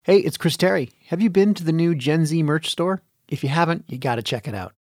Hey, it's Chris Terry. Have you been to the new Gen Z merch store? If you haven't, you gotta check it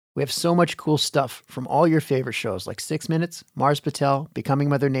out. We have so much cool stuff from all your favorite shows like 6 Minutes, Mars Patel, Becoming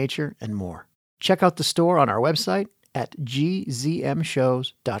Mother Nature, and more. Check out the store on our website at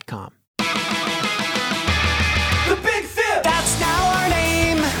gzmshows.com. The Big Fib! That's now our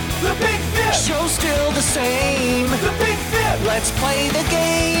name. The Big Fib! Show's still the same. The Big Fib! Let's play the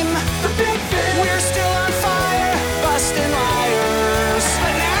game. The Big Fib! We're still on fire, busting liars.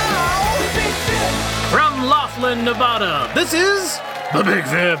 But now, The Big Fib! From Laughlin, Nevada, this is The Big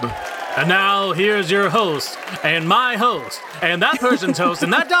Fib. And now, here's your host, and my host, and that person's host,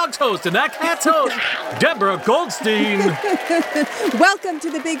 and that dog's host, and that cat's host, Deborah Goldstein. Welcome to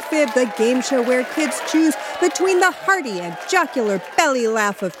The Big Fib, the game show where kids choose between the hearty and jocular belly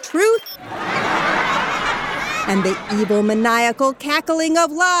laugh of truth and the evil maniacal cackling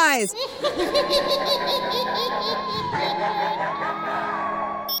of lies.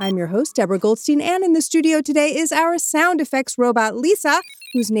 I'm your host, Deborah Goldstein, and in the studio today is our sound effects robot, Lisa,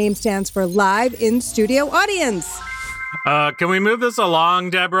 whose name stands for Live in Studio Audience. Can we move this along,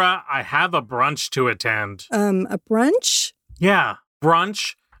 Deborah? I have a brunch to attend. A brunch? Yeah,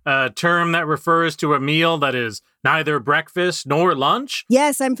 brunch, a term that refers to a meal that is neither breakfast nor lunch.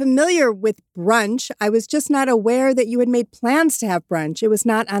 Yes, I'm familiar with brunch. I was just not aware that you had made plans to have brunch. It was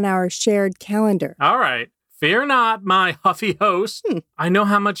not on our shared calendar. All right. Fear not, my huffy host. I know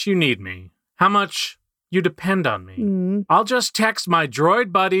how much you need me, how much you depend on me. I'll just text my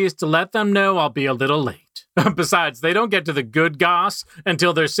droid buddies to let them know I'll be a little late. Besides, they don't get to the good goss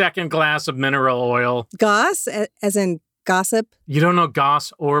until their second glass of mineral oil. Goss, as in gossip? You don't know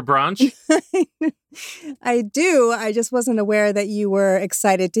goss or brunch? I do. I just wasn't aware that you were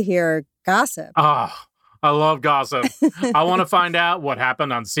excited to hear gossip. Oh, I love gossip. I want to find out what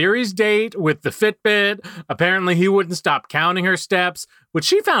happened on Siri's date with the Fitbit. Apparently, he wouldn't stop counting her steps, which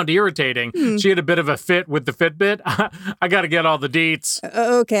she found irritating. She had a bit of a fit with the Fitbit. I got to get all the deets.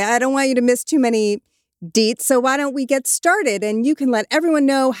 Okay, I don't want you to miss too many deets, so why don't we get started and you can let everyone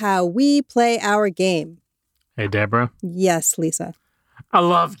know how we play our game. Hey, Deborah. Yes, Lisa. I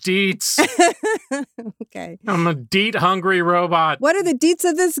love deets. Okay. I'm a deet-hungry robot. What are the deets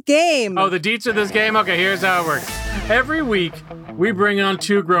of this game? Oh, the deets of this game? Okay, here's how it works. Every week, we bring on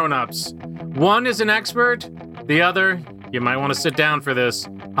two grown-ups. One is an expert. The other, you might want to sit down for this,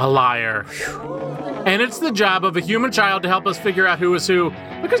 a liar. And it's the job of a human child to help us figure out who is who,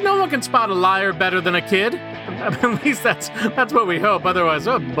 because no one can spot a liar better than a kid. At least that's what we hope. Otherwise,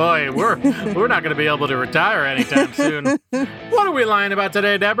 oh boy, we're not going to be able to retire anytime soon. What are we lying about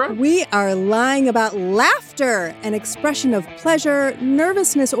today, Deborah? We are lying about laughter, an expression of pleasure,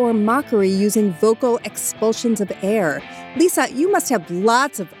 nervousness, or mockery using vocal expulsions of air. Lisa, you must have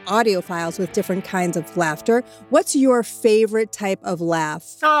lots of audio files with different kinds of laughter. What's your favorite type of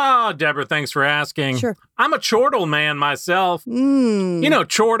laugh? Oh, Deborah, thanks for asking. Sure. I'm a chortle man myself. You know,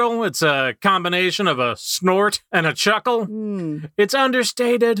 chortle, it's a combination of a snort and a chuckle. It's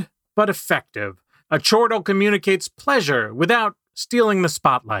understated, but effective. A chortle communicates pleasure without stealing the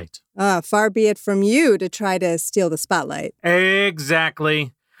spotlight. Far be it from you to try to steal the spotlight.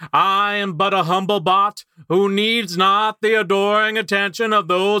 Exactly. I am but a humble bot who needs not the adoring attention of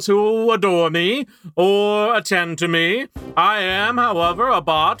those who adore me or attend to me. I am, however, a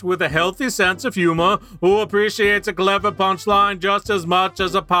bot with a healthy sense of humor who appreciates a clever punchline just as much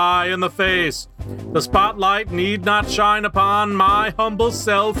as a pie in the face. The spotlight need not shine upon my humble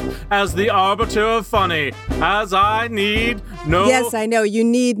self as the arbiter of funny, as I need no... Yes, I know. You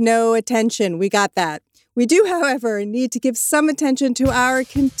need no attention. We got that. We do, however, need to give some attention to our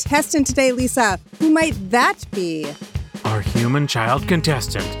contestant today, Lisa. Who might that be? Our human child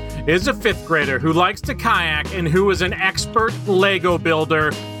contestant is a fifth grader who likes to kayak and who is an expert Lego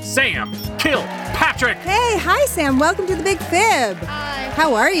builder, Sam Kilpatrick. Hey, hi, Sam. Welcome to The Big Fib. Hi.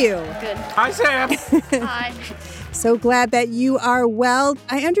 How are you? Good. Hi, Sam. Hi. So glad that you are well.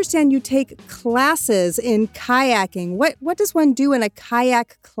 I understand you take classes in kayaking. What does one do in a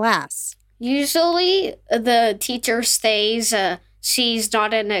kayak class? Usually the teacher stays, she's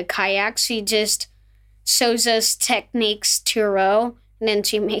not in a kayak. She just shows us techniques to row, and then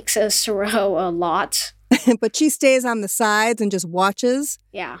she makes us row a lot. But she stays on the sides and just watches?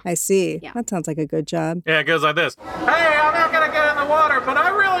 Yeah. I see. Yeah. That sounds like a good job. Yeah, it goes like this. Hey, I'm not going to get in the water, but I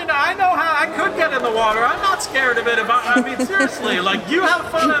know how I could get in the water. I'm not scared of it. I mean, seriously, like, you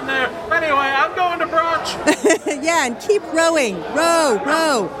have fun in there. Anyway, I'm going to brunch. Yeah, and keep rowing. Row.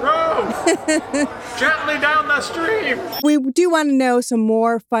 Row. Gently down the stream. We do want to know some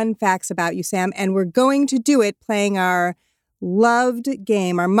more fun facts about you, Sam, and we're going to do it playing our loved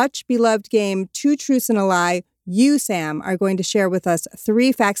game, our much beloved game, Two Truths and a Lie. You, Sam, are going to share with us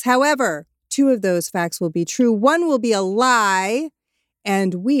 3 facts. However, 2 of those facts will be true. 1 will be a lie,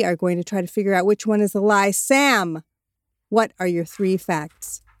 and we are going to try to figure out which one is a lie. Sam, what are your 3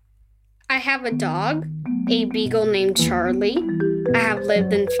 facts? I have a dog, a beagle named Charlie. I have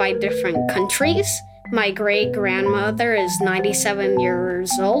lived in 5 different countries. My great-grandmother is 97 years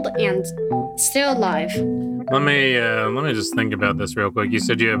old and still alive. Let me just think about this real quick. You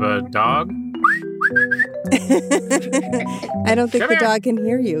said you have a dog? I don't think Come the here. dog can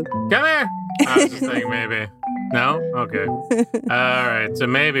hear you. Come here. I was just thinking maybe. No? Okay. All right. So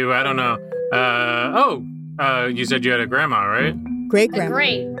maybe, I don't know. You said you had a grandma, right? Great-grandma.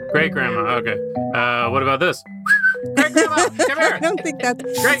 Great-grandma. Okay. What about this? Great-grandma, come here. I don't think that's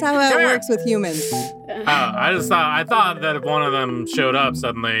Great, how it come here. works with humans. Oh, I thought that if one of them showed up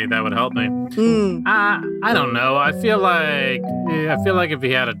suddenly, that would help me. I don't know. I feel like if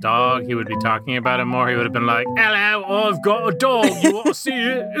he had a dog, he would be talking about it more. He would have been like, "Hello, I've got a dog. You want to see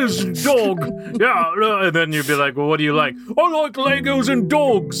it? It's a dog." Yeah. And then you'd be like, "Well, what do you like?" "I like Legos and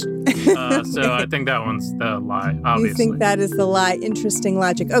dogs." So I think that one's the lie, obviously. You think that is the lie. Interesting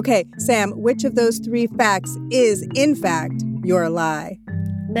logic. Okay, Sam, which of those 3 facts is, in fact, your lie?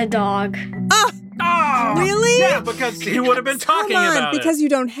 The dog. Oh, Really? Yeah, because he would have been talking Come on, about because it. you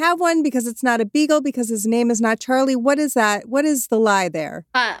don't have one, because it's not a beagle, because his name is not Charlie. What is that? What is the lie there?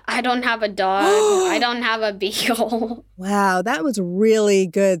 I don't have a dog. I don't have a beagle. Wow, that was really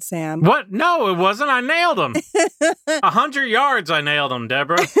good, Sam. What? No, it wasn't. I nailed him. 100 yards, I nailed him,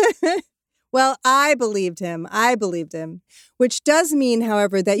 Deborah. Well, I believed him. Which does mean,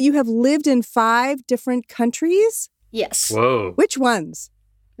 however, that you have lived in 5 different countries? Yes. Whoa. Which ones?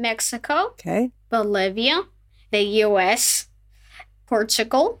 Mexico, Okay. Bolivia, the U.S.,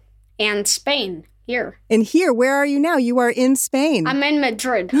 Portugal, and Spain. Here. And here, where are you now? You are in Spain. I'm in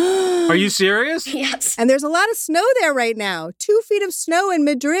Madrid. Are you serious? Yes. And there's a lot of snow there right now. 2 feet of snow in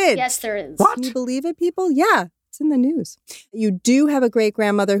Madrid. Yes, there is. What? Can you believe it, people? Yeah, it's in the news. You do have a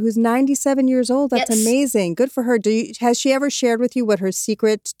great-grandmother who's 97 years old. That's Yes. amazing. Good for her. Has she ever shared with you what her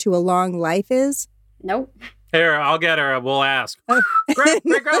secret to a long life is? Nope. Here, I'll get her. We'll ask. Great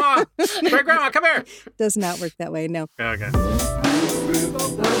grandma. Great grandma, come here. Does not work that way, no. Okay.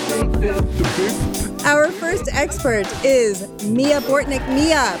 Our first expert is Mia Bortnick.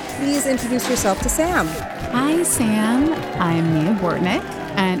 Mia, please introduce yourself to Sam. Hi, Sam. I'm Mia Bortnick,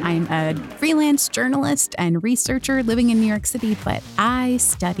 and I'm a freelance journalist and researcher living in New York City, but I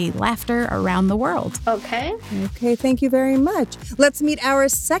study laughter around the world. Okay. Okay, thank you very much. Let's meet our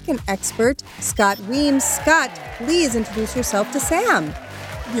second expert, Scott Weems. Scott, please introduce yourself to Sam.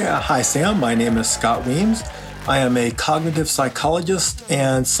 Yeah, hi Sam. My name is Scott Weems. I am a cognitive psychologist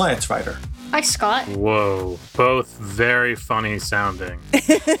and science writer. Hi, Scott. Whoa. Both very funny sounding.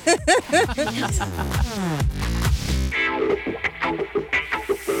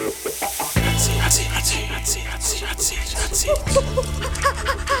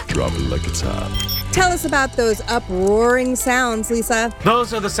 Drop it like it's hot. Tell us about those uproaring sounds, Lisa.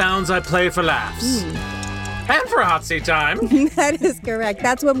 Those are the sounds I play for laughs. And for hot seat time. That is correct.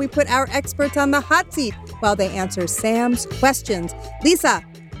 That's when we put our experts on the hot seat while they answer Sam's questions. Lisa,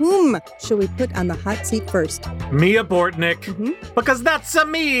 whom should we put on the hot seat first? Mia Bortnick. Because that's a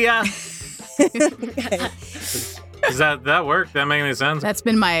Mia. Okay. Does that work? That make any sense? That's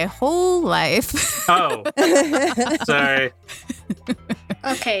been my whole life. Oh. Sorry.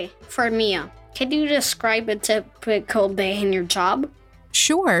 Okay, for Mia, can you describe a typical day in your job?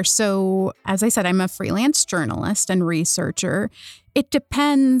 Sure. So, as I said, I'm a freelance journalist and researcher. It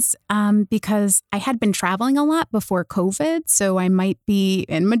depends because I had been traveling a lot before COVID. So I might be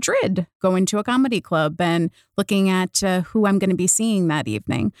in Madrid going to a comedy club and looking at who I'm going to be seeing that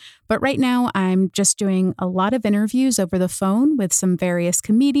evening. But right now, I'm just doing a lot of interviews over the phone with some various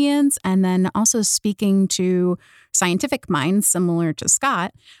comedians and then also speaking to scientific minds similar to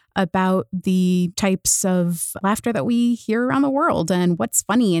Scott about the types of laughter that we hear around the world and what's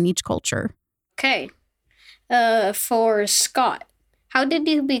funny in each culture. Okay. For Scott, how did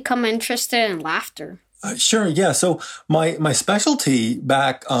you become interested in laughter? Sure, yeah. So my specialty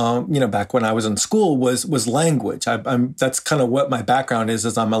back back when I was in school was language. That's kind of what my background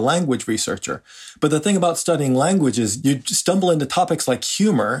is I'm a language researcher. But the thing about studying language is you stumble into topics like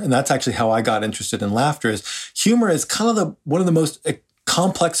humor, and that's actually how I got interested in laughter. Is humor is kind of one of the most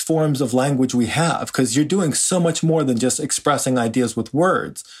complex forms of language we have because you're doing so much more than just expressing ideas with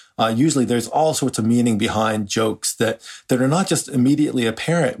words. Usually there's all sorts of meaning behind jokes that are not just immediately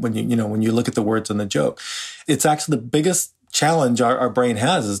apparent when you look at the words in the joke. It's actually the biggest challenge our brain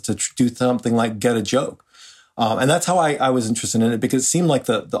has is to do something like get a joke. And that's how I was interested in it, because it seemed like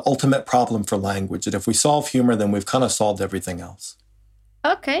the ultimate problem for language, that if we solve humor, then we've kind of solved everything else.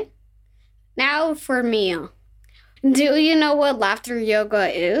 Okay. Now for Mia. Do you know what laughter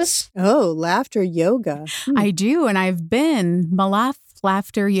yoga is? Oh, laughter yoga. I do, and I've been Malaf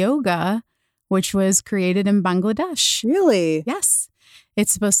Laughter Yoga, which was created in Bangladesh. Really? Yes.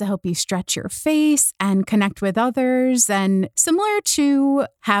 It's supposed to help you stretch your face and connect with others. And similar to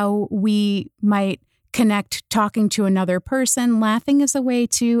how we might connect talking to another person, laughing is a way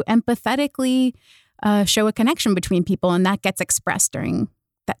to empathetically show a connection between people. And that gets expressed during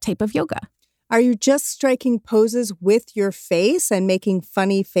that type of yoga. Are you just striking poses with your face and making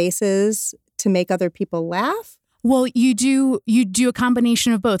funny faces to make other people laugh? Well, you do a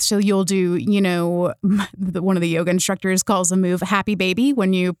combination of both. So you'll do, one of the yoga instructors calls a move happy baby,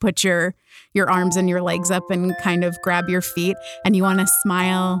 when you put your arms and your legs up and kind of grab your feet, and you want to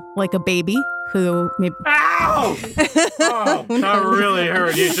smile like a baby who maybe... Ow! Oh, that really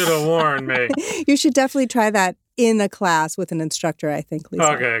hurt. You should have warned me. You should definitely try that in a class with an instructor, I think,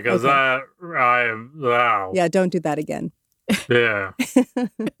 Lisa. Okay, because wow. Yeah, don't do that again. Yeah.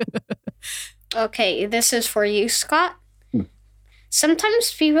 Okay, this is for you, Scott.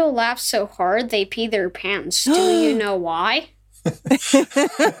 Sometimes people laugh so hard they pee their pants. Do you know why?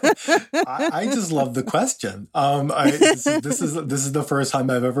 I just love the question. This is the first time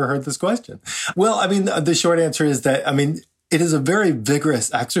I've ever heard this question. Well, I mean, the short answer is that, it is a very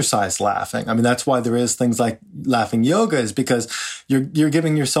vigorous exercise, laughing. That's why there is things like laughing yoga, is because you're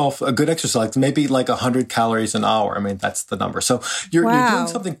giving yourself a good exercise, maybe like 100 calories an hour. That's the number. So you're doing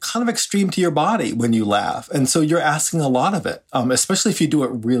something kind of extreme to your body when you laugh. And so you're asking a lot of it, especially if you do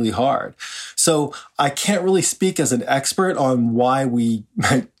it really hard. So I can't really speak as an expert on why we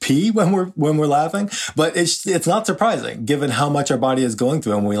pee when we're laughing, but it's not surprising given how much our body is going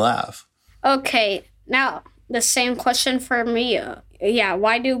through when we laugh. Okay, now the same question for me. Yeah,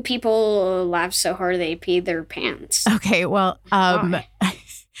 why do people laugh so hard they pee their pants? Okay, well, I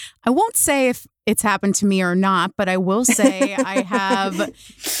won't say if it's happened to me or not, but I will say I have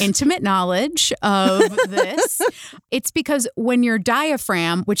intimate knowledge of this. It's because when your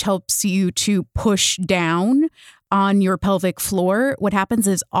diaphragm, which helps you to push down on your pelvic floor, what happens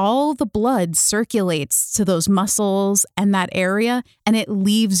is all the blood circulates to those muscles and that area, and it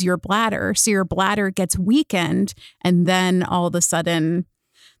leaves your bladder. So your bladder gets weakened, and then all of a sudden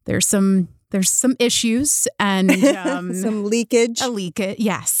there's some issues and some leakage. A leakage,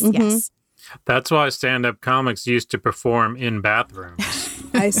 yes, Mm-hmm. yes. That's why stand-up comics used to perform in bathrooms.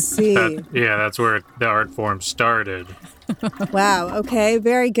 I see. That's where the art form started. Wow. Okay.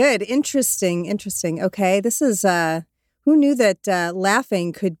 Very good. Interesting. Okay. This is, who knew that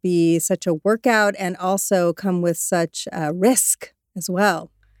laughing could be such a workout and also come with such risk as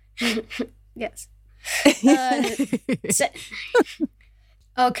well? Yes.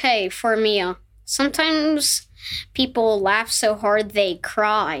 Okay, for Mia. Sometimes people laugh so hard they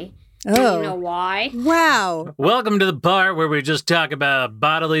cry. Do you know why? Wow. Welcome to the part where we just talk about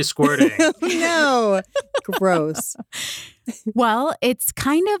bodily squirting. No. Gross. Well, it's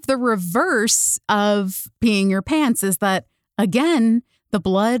kind of the reverse of peeing your pants, is that, again, the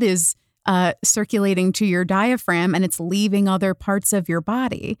blood is circulating to your diaphragm and it's leaving other parts of your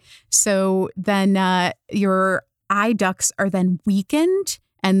body. So then your eye ducts are then weakened,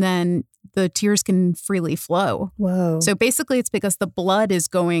 and then the tears can freely flow. Whoa. So basically it's because the blood is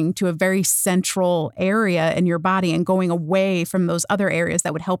going to a very central area in your body and going away from those other areas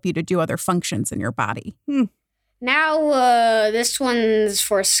that would help you to do other functions in your body. Now, this one's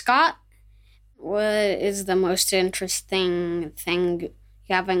for Scott. What is the most interesting thing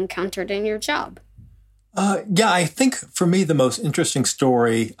you have encountered in your job? I think for me, the most interesting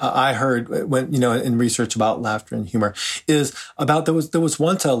story I heard when, in research about laughter and humor is about there was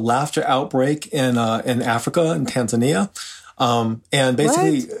once a laughter outbreak in Africa, in Tanzania. And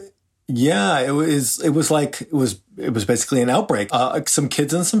basically, it was basically an outbreak. Some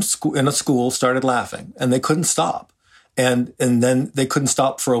kids in a school started laughing and they couldn't stop. And then they couldn't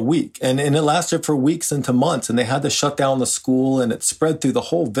stop for a week. And it lasted for weeks into months, and they had to shut down the school, and it spread through the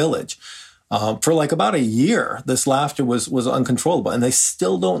whole village. For like about a year, this laughter was uncontrollable, and they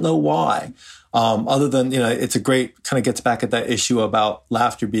still don't know why. Other than, it's a great, kind of gets back at that issue about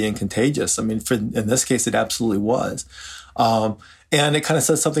laughter being contagious. In this case, it absolutely was. And it kind of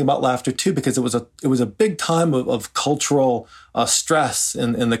says something about laughter too, because it was a big time of cultural stress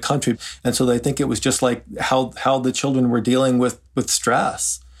in the country. And so they think it was just like how the children were dealing with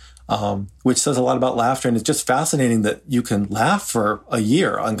stress. Which says a lot about laughter. And it's just fascinating that you can laugh for a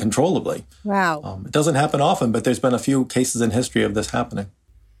year uncontrollably. Wow. It doesn't happen often, but there's been a few cases in history of this happening.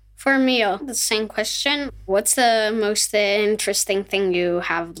 For me, the same question. What's the most interesting thing you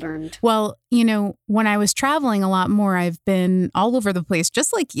have learned? Well, when I was traveling a lot more, I've been all over the place,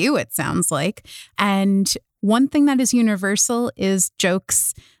 just like you, it sounds like. And one thing that is universal is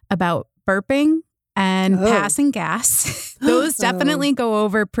jokes about burping and passing gas. Those definitely go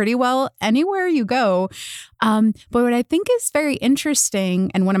over pretty well anywhere you go. But what I think is very interesting,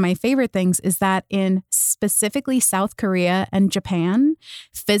 and one of my favorite things, is that in specifically South Korea and Japan,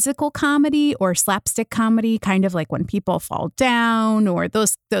 physical comedy or slapstick comedy, kind of like when people fall down or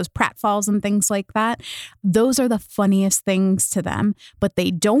those pratfalls and things like that, those are the funniest things to them. But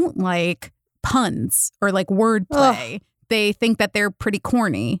they don't like puns or like wordplay. They think that they're pretty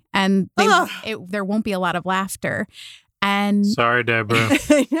corny, and there won't be a lot of laughter. And sorry, Deborah.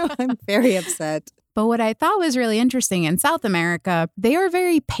 I know, I'm very upset. But what I thought was really interesting in South America, they are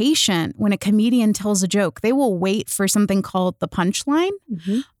very patient when a comedian tells a joke. They will wait for something called the punchline.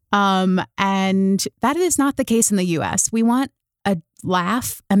 Mm-hmm. And that is not the case in the U.S. We want a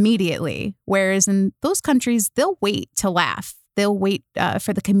laugh immediately, whereas in those countries, they'll wait to laugh. They'll wait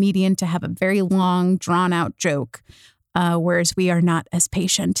for the comedian to have a very long, drawn-out joke. Whereas we are not as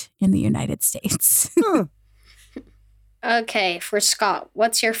patient in the United States. Okay, for Scott,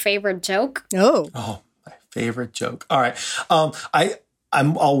 what's your favorite joke? Oh, my favorite joke. All right. I'll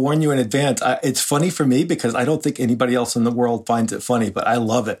warn you in advance. It's funny for me because I don't think anybody else in the world finds it funny, but I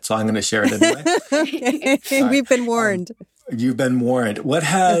love it. So I'm going to share it anyway. Okay. We've been warned. You've been warned. What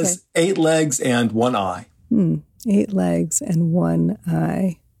has 8 legs and 1 eye? 8 legs and 1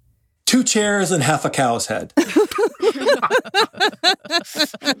 eye. 2 chairs and half a cow's head.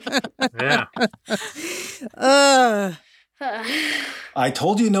 Yeah. I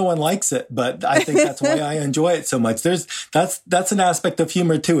told you no one likes it, but I think that's why I enjoy it so much. That's an aspect of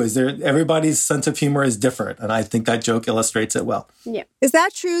humor too. Everybody's sense of humor is different, and I think that joke illustrates it well. Yeah. Is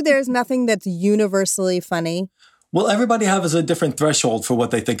that true? There's nothing that's universally funny? Well, everybody has a different threshold for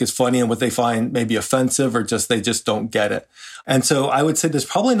what they think is funny and what they find maybe offensive or they just don't get it. And so I would say there's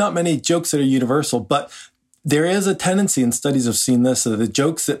probably not many jokes that are universal, but there is a tendency, and studies have seen this, that the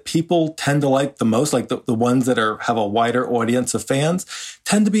jokes that people tend to like the most, like the ones that have a wider audience of fans,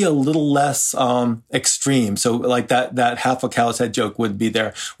 tend to be a little less extreme. So like that half a cow's head joke would be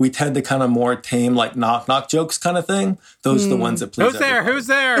there. We tend to kind of more tame, like knock jokes kind of thing. Those are the ones that please everybody. Who's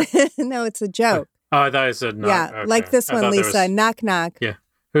there? No, it's a joke. Oh, I thought you said knock. Yeah, okay. like this one, Lisa. Knock, knock. Yeah.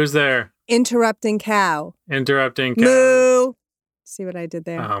 Who's there? Interrupting cow. Interrupting cow. Moo. See what I did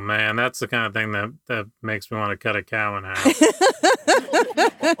there? Oh, man. That's the kind of thing that makes me want to cut a cow in half.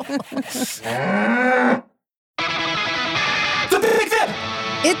 The Big Fib!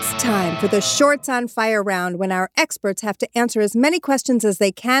 It's time for the Shorts on Fire round, when our experts have to answer as many questions as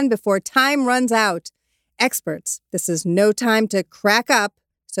they can before time runs out. Experts, this is no time to crack up.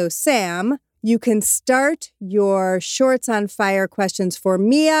 So, Sam, you can start your Shorts on Fire questions for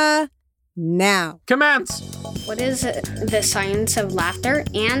Mia now. Commence! What is the science of laughter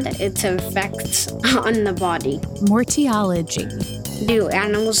and its effects on the body? Mortiology. Do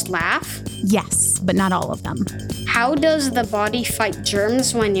animals laugh? Yes, but not all of them. How does the body fight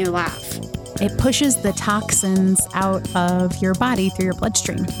germs when you laugh? It pushes the toxins out of your body through your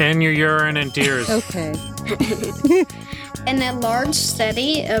bloodstream. And your urine and tears. Okay. In a large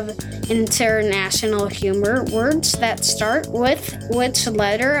study of international humor, words that start with which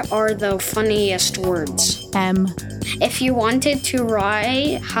letter are the funniest words? M. If you wanted to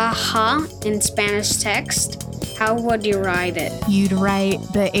write ha-ha in Spanish text, how would you write it? You'd write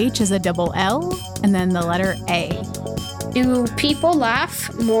the H as a double L and then the letter A. Do people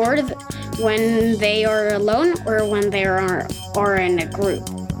laugh more when they are alone or when they are in a group?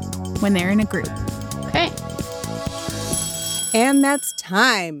 When they're in a group. Okay. And that's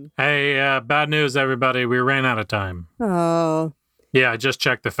time. Hey, bad news, everybody. We ran out of time. Oh. Yeah, I just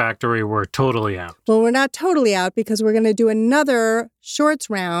checked the factory. We're totally out. Well, we're not totally out because we're going to do another shorts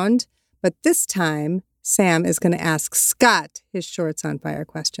round. But this time, Sam is going to ask Scott his Shorts on Fire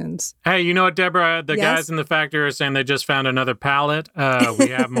questions. Hey, you know what, Deborah? The Yes? guys in the factory are saying they just found another pallet. We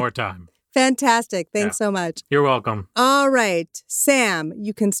have more time. Fantastic. Thanks so much. You're welcome. All right. Sam,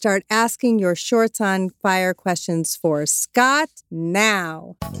 you can start asking your Shorts on Fire questions for Scott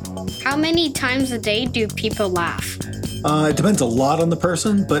now. How many times a day do people laugh? It depends a lot on the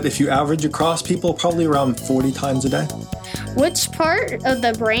person, but if you average across people, probably around 40 times a day. Which part of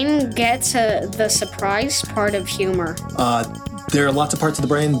the brain gets the surprise part of humor? There are lots of parts of the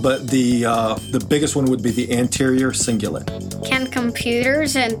brain, but the biggest one would be the anterior cingulate. Can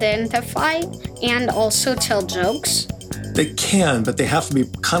computers identify and also tell jokes? They can, but they have to be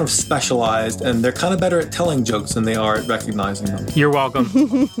kind of specialized, and they're kind of better at telling jokes than they are at recognizing them. You're welcome.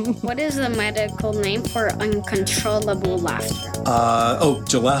 What is the medical name for uncontrollable laughter?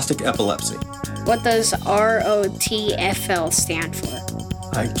 Gelastic epilepsy. What does ROTFL stand for?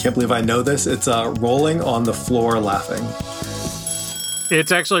 I can't believe I know this. It's rolling on the floor laughing.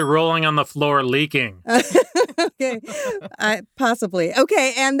 It's actually rolling on the floor leaking. Okay, possibly.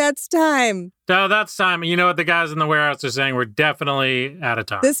 Okay, and that's time. So that's time. You know what the guys in the warehouse are saying? We're definitely out of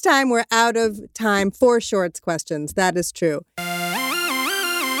time. This time we're out of time for shorts questions. That is true.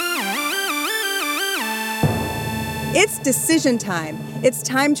 It's decision time. It's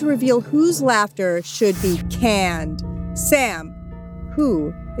time to reveal whose laughter should be canned. Sam,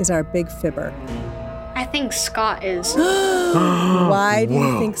 who is our big fibber? I think Scott is. Why do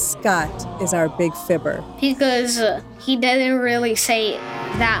you think Scott is our big fibber? Because he didn't really say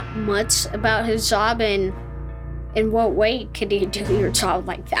that much about his job, and in what way could you do your job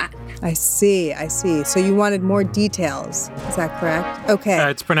like that? I see. So you wanted more details. Is that correct?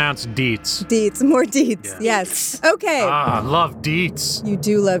 Okay. It's pronounced deets. Deets, more deets. Yeah. Yes. Okay. I love deets. You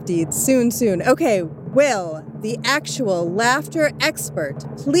do love deets. Soon. Okay, Will, the actual laughter expert,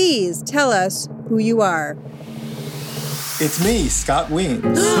 please tell us who you are. It's me, Scott Weems.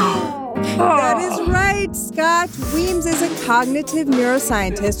 That is right. Scott Weems is a cognitive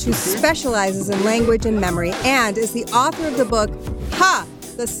neuroscientist who specializes in language and memory and is the author of the book, Ha!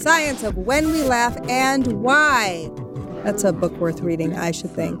 The Science of When We Laugh and Why. That's a book worth reading, I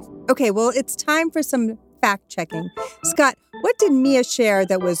should think. Okay, well, it's time for some fact-checking. Scott, what did Mia share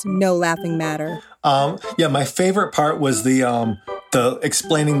that was no laughing matter? My favorite part was the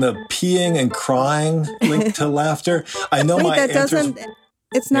explaining the peeing and crying linked to laughter. I know my answers.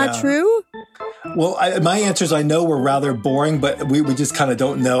 It's not true? Well, my answers I know were rather boring, but we just kind of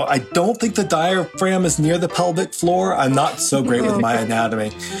don't know. I don't think the diaphragm is near the pelvic floor. I'm not so great with my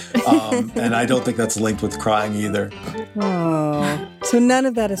anatomy. And I don't think that's linked with crying either. Oh, so none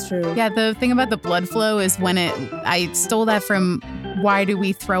of that is true. Yeah, the thing about the blood flow is I stole that from Why Do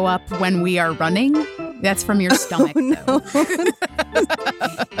We Throw Up When We Are Running? That's from your stomach, though.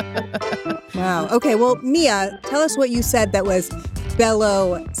 Wow. Okay, well, Mia, tell us what you said that was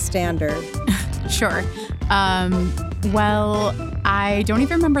bellow standard. Sure. Well, I don't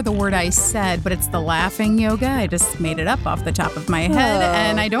even remember the word I said, but it's the laughing yoga. I just made it up off the top of my head.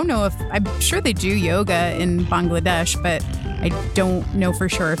 And I don't know I'm sure they do yoga in Bangladesh, but I don't know for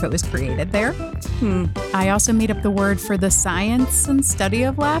sure if it was created there. I also made up the word for the science and study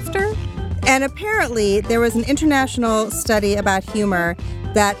of laughter. And apparently there was an international study about humor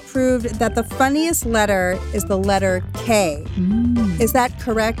that proved that the funniest letter is the letter K. Is that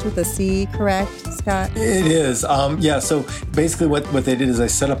correct? With a C, correct, Scott? It is. So basically what they did is they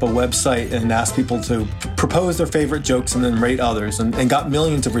set up a website and asked people to propose their favorite jokes and then rate others and got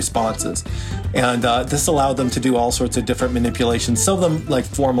millions of responses. And this allowed them to do all sorts of different manipulations, some of them like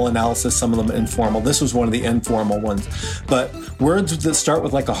formal analysis, some of them informal. This was one of the informal ones. But words that start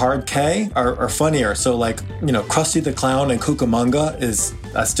with like a hard K are funnier. So like, Krusty the Clown and Cucamonga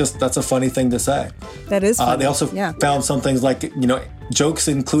that's a funny thing to say. That is funny. They also found some things like, jokes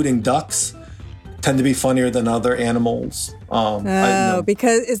including ducks tend to be funnier than other animals.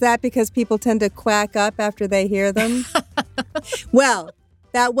 Because people tend to quack up after they hear them? Well,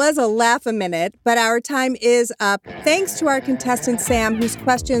 that was a laugh a minute, but our time is up. Thanks to our contestant, Sam, whose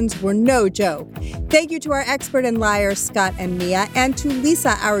questions were no joke. Thank you to our expert and liars, Scott and Mia, and to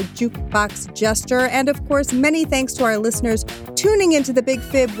Lisa, our jukebox jester. And of course, many thanks to our listeners tuning into The Big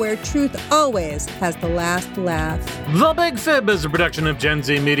Fib, where truth always has the last laugh. The Big Fib is a production of Gen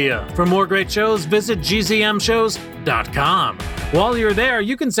Z Media. For more great shows, visit gzmshows.com. While you're there,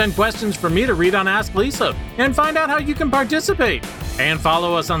 you can send questions for me to read on Ask Lisa and find out how you can participate. And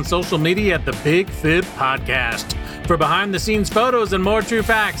follow us on social media at The Big Fib Podcast for behind-the-scenes photos and more true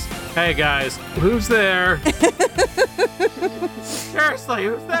facts. Hey, guys, who's there? Seriously,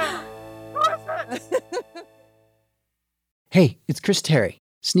 who's there? Who is it? Hey, it's Chris Terry,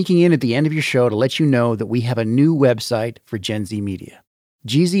 sneaking in at the end of your show to let you know that we have a new website for Gen Z Media.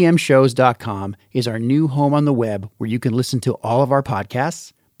 gzmshows.com is our new home on the web where you can listen to all of our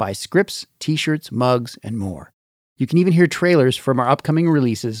podcasts, buy scripts, t-shirts, mugs, and more. You can even hear trailers from our upcoming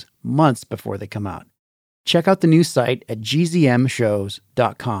releases months before they come out. Check out the new site at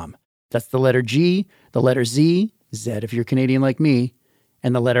gzmshows.com. That's the letter G, the letter Z, Z if you're Canadian like me,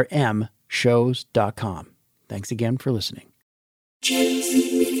 and the letter M, shows.com. Thanks again for listening. Give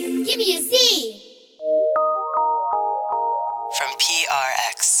me a Z!